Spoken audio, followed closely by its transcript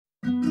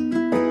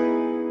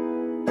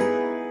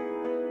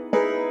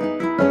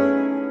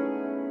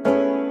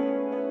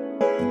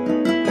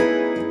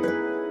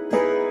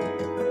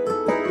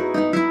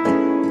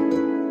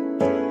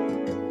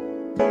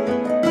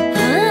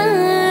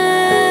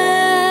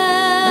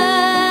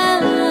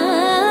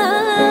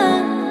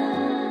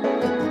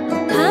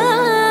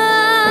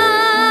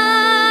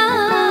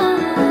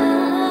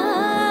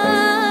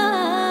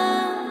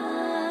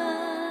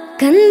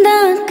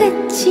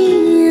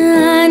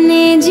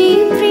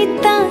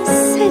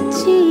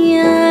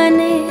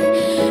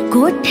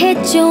होठे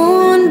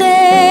चोंदे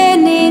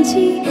ने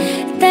जी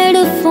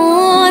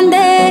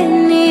तड़फोंदे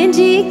ने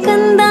जी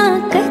कंधा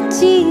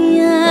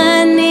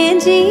कच्चियां ने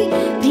जी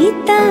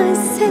प्रीता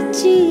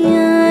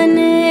सच्चियां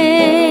ने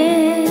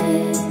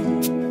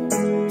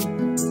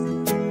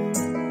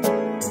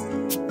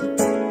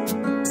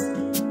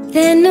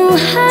तेनू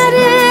हर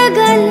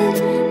गल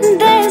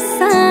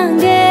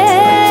दसांगे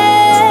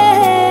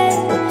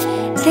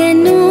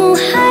तेनू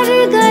हर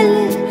गल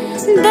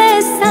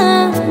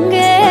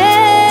दसांगे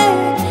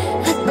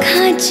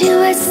अखां च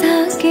वसा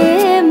के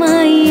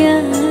माइया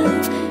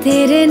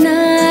तेरे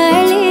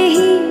नाल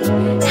ही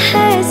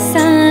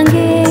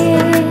हसांगे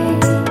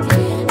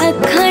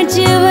अखां च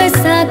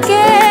वसा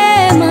के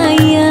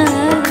माइया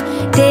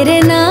तेरे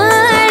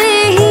नाल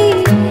ही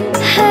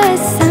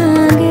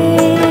हसांगे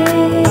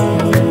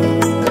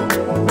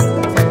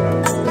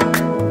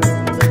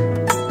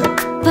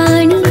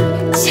पानी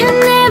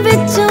छन्ने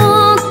विचों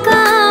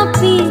का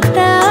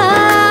पीता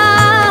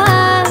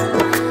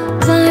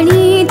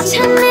पानी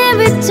छन्ने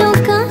विचों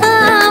का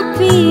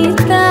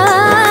पीता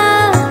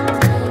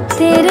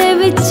तेरे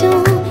विचों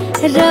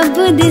रब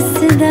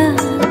दिसदा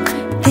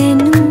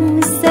तेनू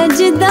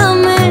सजदा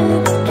मैं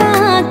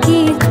तां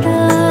कीता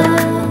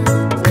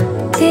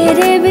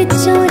तेरे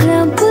विचों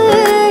रब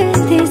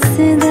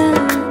दिसदा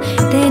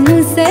तेनू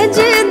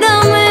सजदा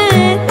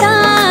मैं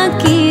तां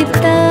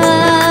कीता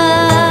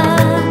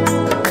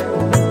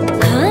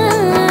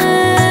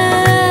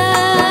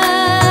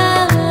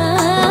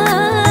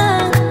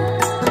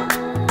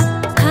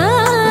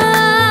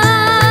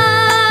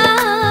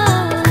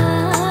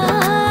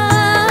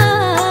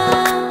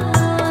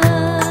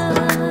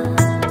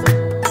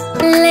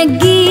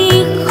लगी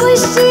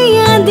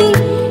खुशियां दी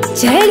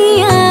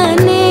झड़ियां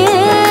ने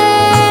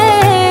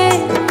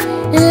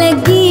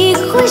लगी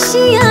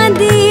खुशियां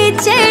दी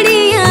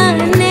झड़ियां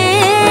ने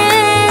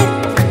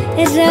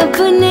रब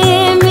ने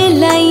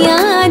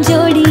मिलाइयां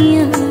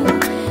जोड़ियां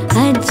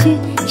अज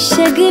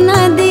शगना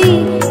दी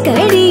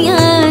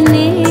कड़ियां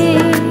ने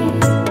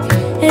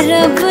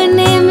रब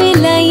ने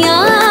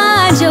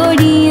मिलाइयां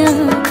जोड़ियां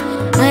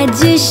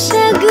अज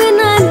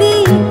शगना दी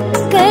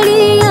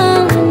कड़ियां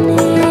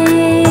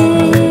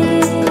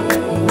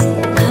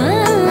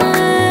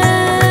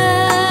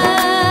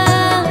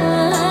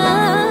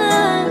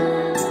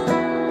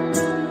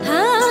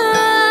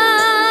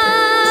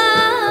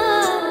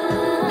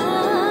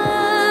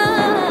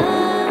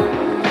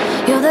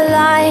You're the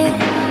light,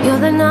 you're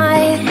the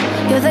night,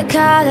 you're the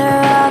color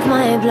of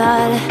my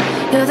blood.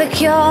 You're the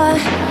cure,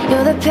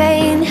 you're the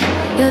pain,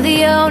 you're the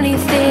only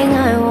thing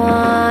I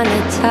wanna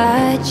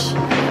touch.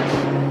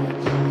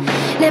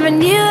 Never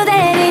knew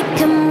that it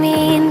could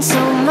mean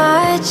so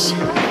much,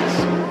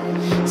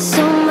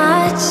 so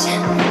much.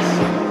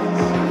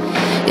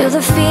 You're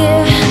the fear,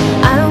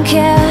 I don't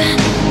care,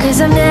 'cause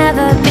I've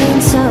never been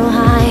so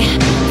high.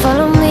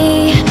 Follow me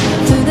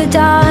through the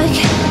dark,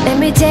 let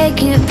me take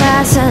you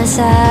past the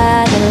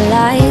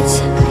satellites.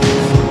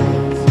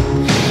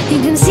 You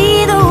can see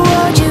the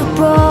world you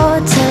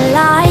brought to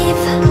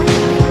life,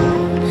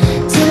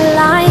 to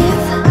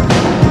life.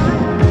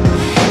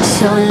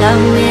 So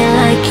love me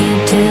like you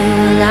do,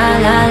 la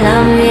la,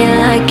 love me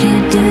like you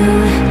do.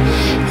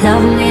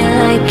 Love me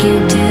like you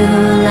do,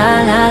 la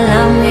la,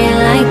 love me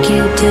like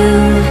you do.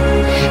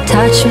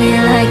 Touch me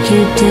like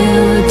you do,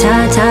 ta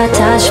ta,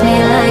 touch me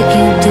like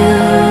you do.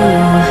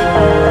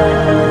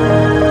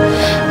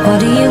 What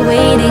are you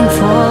waiting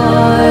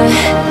for?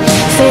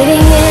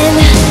 Fading in,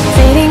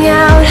 fading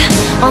out,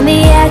 on the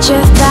edge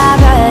of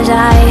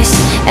paradise.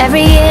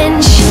 Every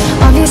inch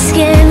of your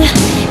skin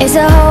is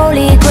a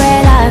holy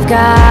grail I've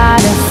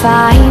gotta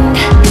find.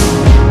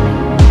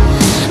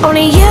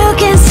 Only you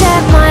can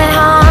set my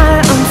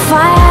heart on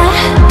fire.